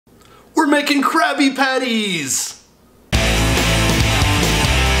We're making Krabby Patties!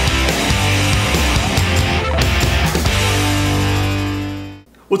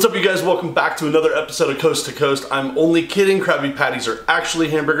 What's up, you guys? Welcome back to another episode of Coast to Coast. I'm only kidding, Krabby Patties are actually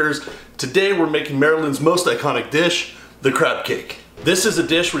hamburgers. Today we're making Maryland's most iconic dish, the crab cake. This is a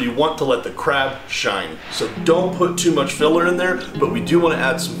dish where you want to let the crab shine. So don't put too much filler in there, but we do want to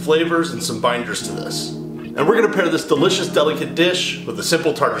add some flavors and some binders to this. And we're gonna pair this delicious, delicate dish with a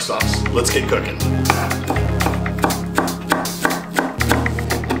simple tartar sauce. Let's get cooking.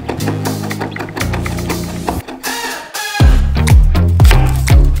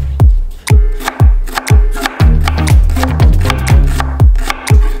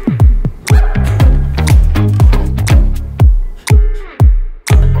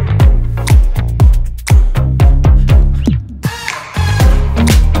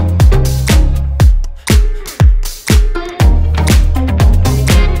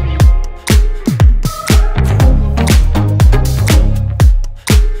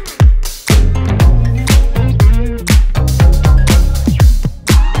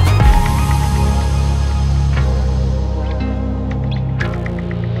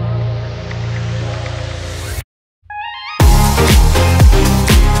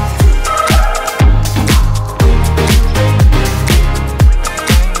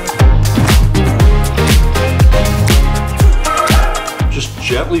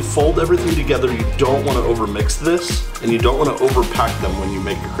 Gently fold everything together. You don't want to overmix this, and you don't want to overpack them when you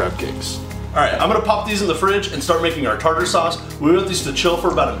make your crab cakes. Alright, I'm going to pop these in the fridge and start making our tartar sauce. We want these to chill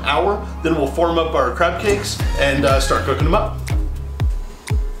for about an hour, then we'll form up our crab cakes and start cooking them up.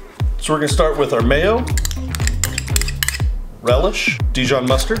 So we're going to start with our mayo, relish, Dijon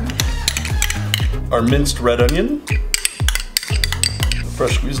mustard, our minced red onion,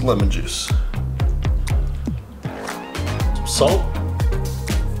 fresh squeezed lemon juice, some salt,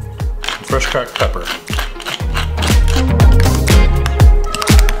 fresh cracked pepper.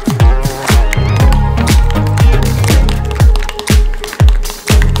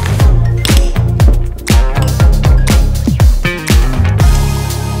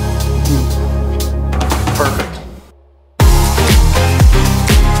 Perfect.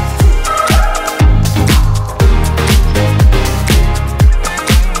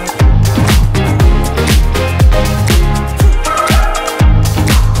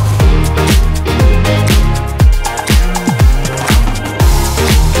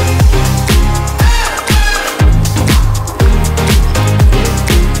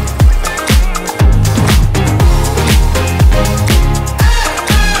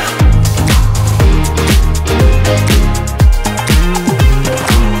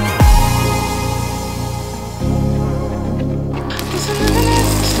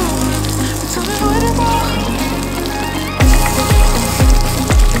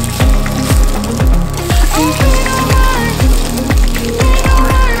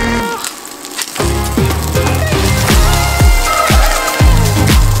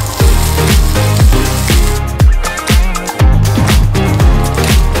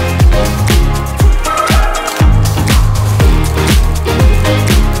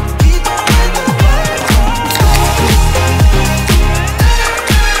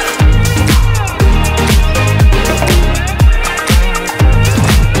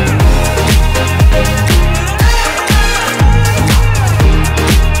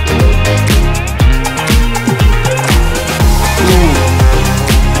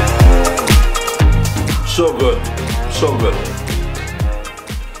 So good, so good.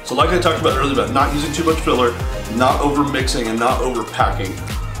 So like I talked about earlier about not using too much filler, not over mixing and not over packing,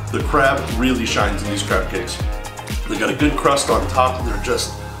 the crab really shines in these crab cakes. They got a good crust on top, they're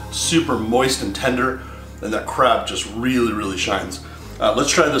just super moist and tender, and that crab just really, really shines. Let's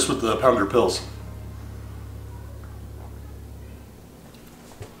try this with the Pounder Pills.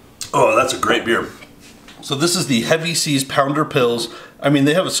 Oh, that's a great beer. So this is the Heavy Seas Pounder Pills. I mean,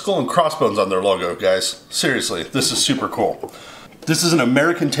 they have a skull and crossbones on their logo, guys. Seriously, this is super cool. This is an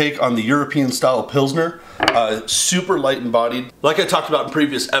American take on the European style Pilsner. Super light and bodied. Like I talked about in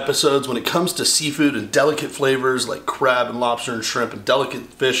previous episodes, when it comes to seafood and delicate flavors like crab and lobster and shrimp and delicate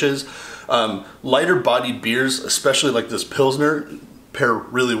fishes, lighter bodied beers, especially like this Pilsner, pair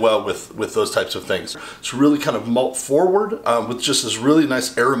really well with those types of things. It's really kind of malt forward with just this really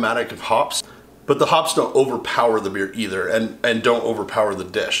nice aromatic of hops. But the hops don't overpower the beer either, and don't overpower the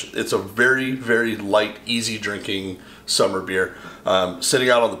dish. It's a very, very light, easy drinking summer beer. Sitting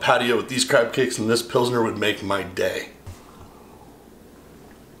out on the patio with these crab cakes and this Pilsner would make my day.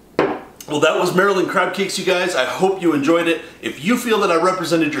 Well, that was Maryland Crab Cakes, you guys. I hope you enjoyed it. If you feel that I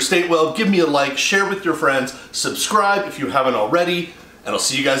represented your state well, give me a like, share with your friends, subscribe if you haven't already, and I'll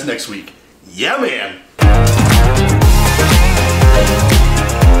see you guys next week. Yeah, man!